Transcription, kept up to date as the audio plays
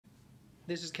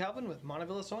This is Calvin with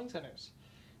Montavilla Sewing Centers.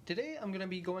 Today I'm going to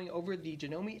be going over the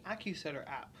Janome AcuSetter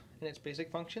app and its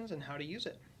basic functions and how to use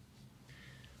it.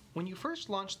 When you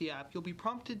first launch the app, you'll be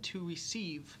prompted to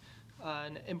receive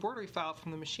an embroidery file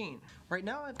from the machine. Right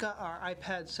now I've got our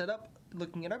iPad set up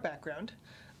looking at our background,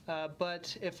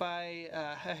 but if I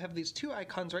have these two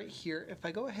icons right here, if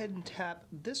I go ahead and tap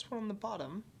this one on the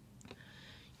bottom,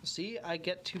 you'll see I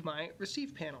get to my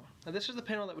Receive panel. Now this is the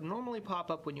panel that would normally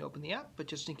pop up when you open the app, but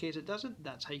just in case it doesn't,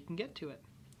 that's how you can get to it.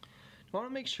 I want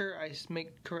to make sure I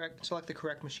select the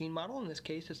correct machine model. In this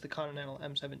case, it's the Continental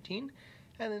M17,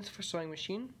 and then for sewing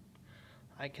machine,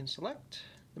 I can select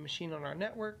the machine on our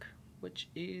network, which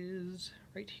is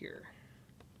right here.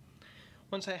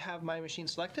 Once I have my machine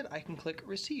selected, I can click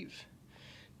Receive.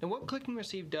 Now what clicking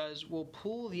Receive does will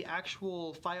pull the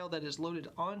actual file that is loaded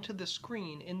onto the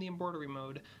screen in the embroidery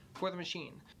mode for the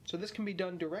machine. So this can be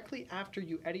done directly after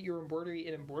you edit your embroidery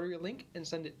in Embroidery Link and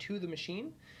send it to the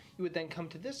machine. You would then come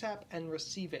to this app and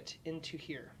receive it into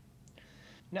here.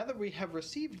 Now that we have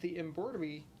received the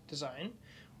embroidery design,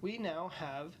 we now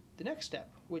have the next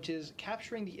step, which is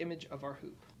capturing the image of our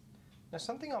hoop. Now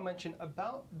something I'll mention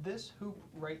about this hoop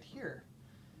right here.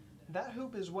 That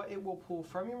hoop is what it will pull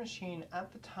from your machine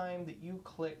at the time that you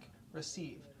click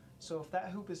Receive. So if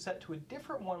that hoop is set to a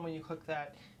different one when you click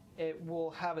that, it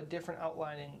will have a different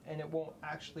outline and it won't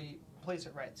actually place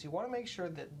it right. So you want to make sure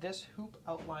that this hoop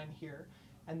outline here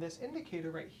and this indicator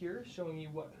right here showing you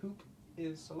what hoop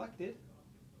is selected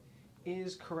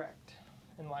is correct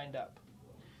and lined up.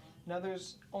 Now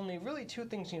there's only really two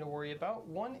things you need to worry about.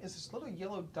 One is this little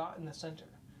yellow dot in the center.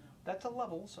 That's a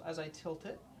level, so as I tilt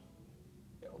it,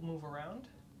 it will move around.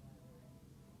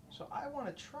 So I want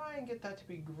to try and get that to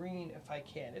be green if I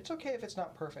can. It's okay if it's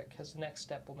not perfect, because the next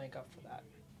step will make up for that.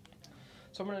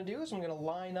 So what I'm going to do is I'm going to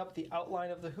line up the outline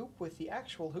of the hoop with the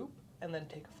actual hoop and then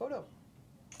take a photo.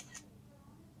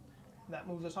 And that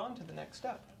moves us on to the next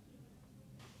step.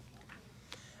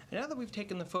 And now that we've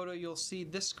taken the photo, you'll see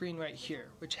this screen right here,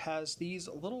 which has these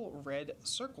little red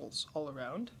circles all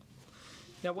around.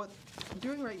 Now what I'm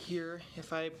doing right here,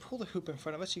 if I pull the hoop in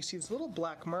front of us, you see these little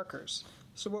black markers.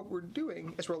 So what we're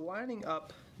doing is we're lining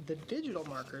up the digital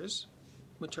markers,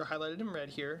 which are highlighted in red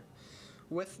here,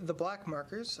 with the black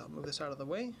markers. I'll move this out of the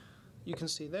way. You can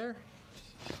see there,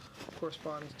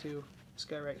 corresponds to this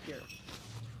guy right here.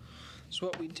 So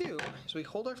what we do is we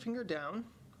hold our finger down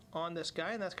on this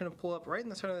guy, and that's going to pull up right in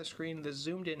the center of the screen the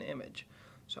zoomed in image.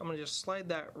 So I'm going to just slide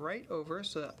that right over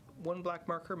so that one black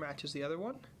marker matches the other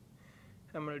one.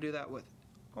 I'm going to do that with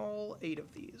all 8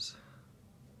 of these.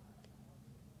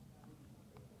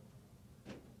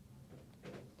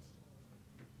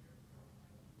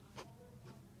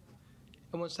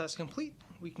 And once that's complete,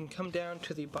 we can come down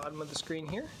to the bottom of the screen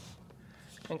here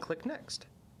and click Next.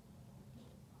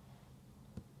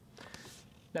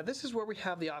 Now this is where we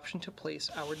have the option to place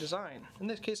our design. In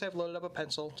this case I've loaded up a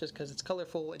pencil just because it's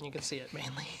colorful and you can see it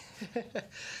mainly.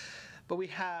 But we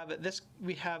have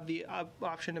the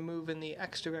option to move in the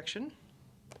X direction,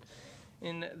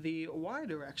 in the Y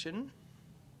direction,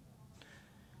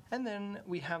 and then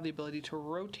we have the ability to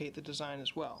rotate the design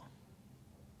as well.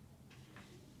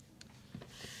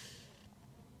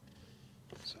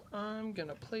 So I'm going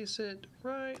to place it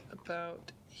right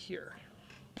about here.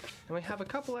 And we have a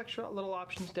couple extra little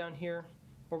options down here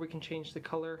where we can change the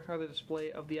color or the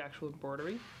display of the actual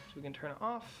embroidery. So we can turn it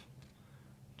off,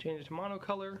 change it to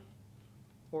monocolor,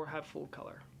 or have full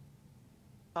color.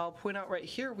 I'll point out right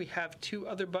here we have 2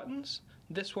 other buttons.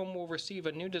 This one will receive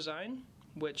a new design,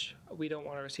 which we don't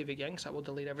want to receive again because that will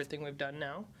delete everything we've done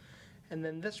now. And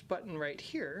then this button right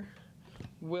here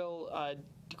will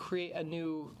create a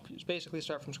new, basically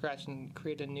start from scratch and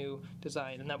create a new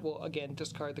design, and that will again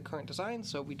discard the current design,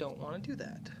 so we don't want to do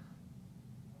that.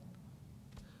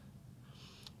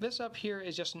 This up here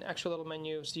is just an extra little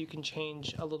menu so you can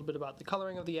change a little bit about the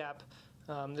coloring of the app.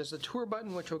 There's a tour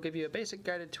button which will give you a basic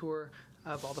guided tour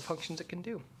of all the functions it can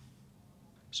do.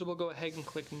 So we'll go ahead and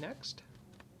click Next.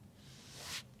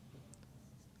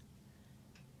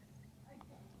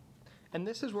 And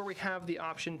this is where we have the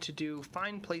option to do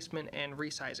fine placement and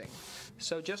resizing.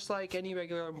 So just like any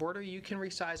regular embroidery, you can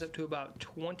resize up to about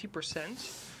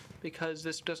 20% because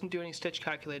this doesn't do any stitch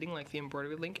calculating like the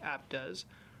Embroidery Link app does.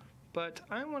 But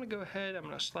I want to go ahead, I'm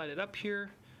going to slide it up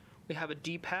here. We have a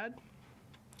D-pad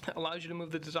that allows you to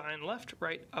move the design left,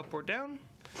 right, up, or down.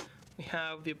 We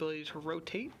have the ability to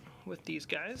rotate with these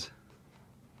guys.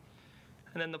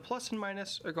 And then the plus and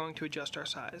minus are going to adjust our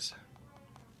size.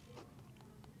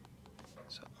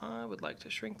 So I would like to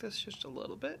shrink this just a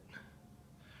little bit,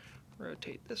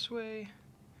 rotate this way,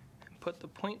 and put the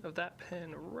point of that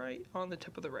pen right on the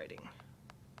tip of the writing.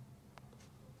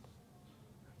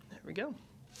 There we go.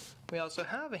 We also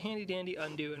have a handy dandy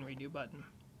undo and redo button.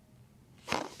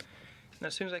 And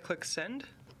as soon as I click send,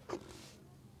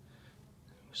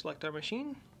 select our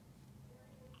machine,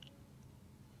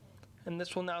 and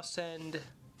this will now send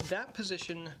that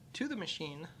position to the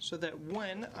machine so that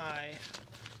when I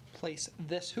place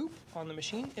this hoop on the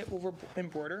machine, it will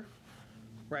embroider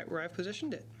right where I've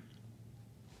positioned it.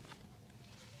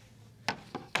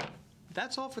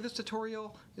 That's all for this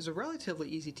tutorial. It's a relatively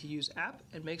easy to use app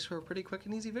and makes for a pretty quick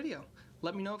and easy video.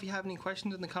 Let me know if you have any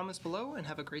questions in the comments below, and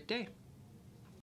have a great day.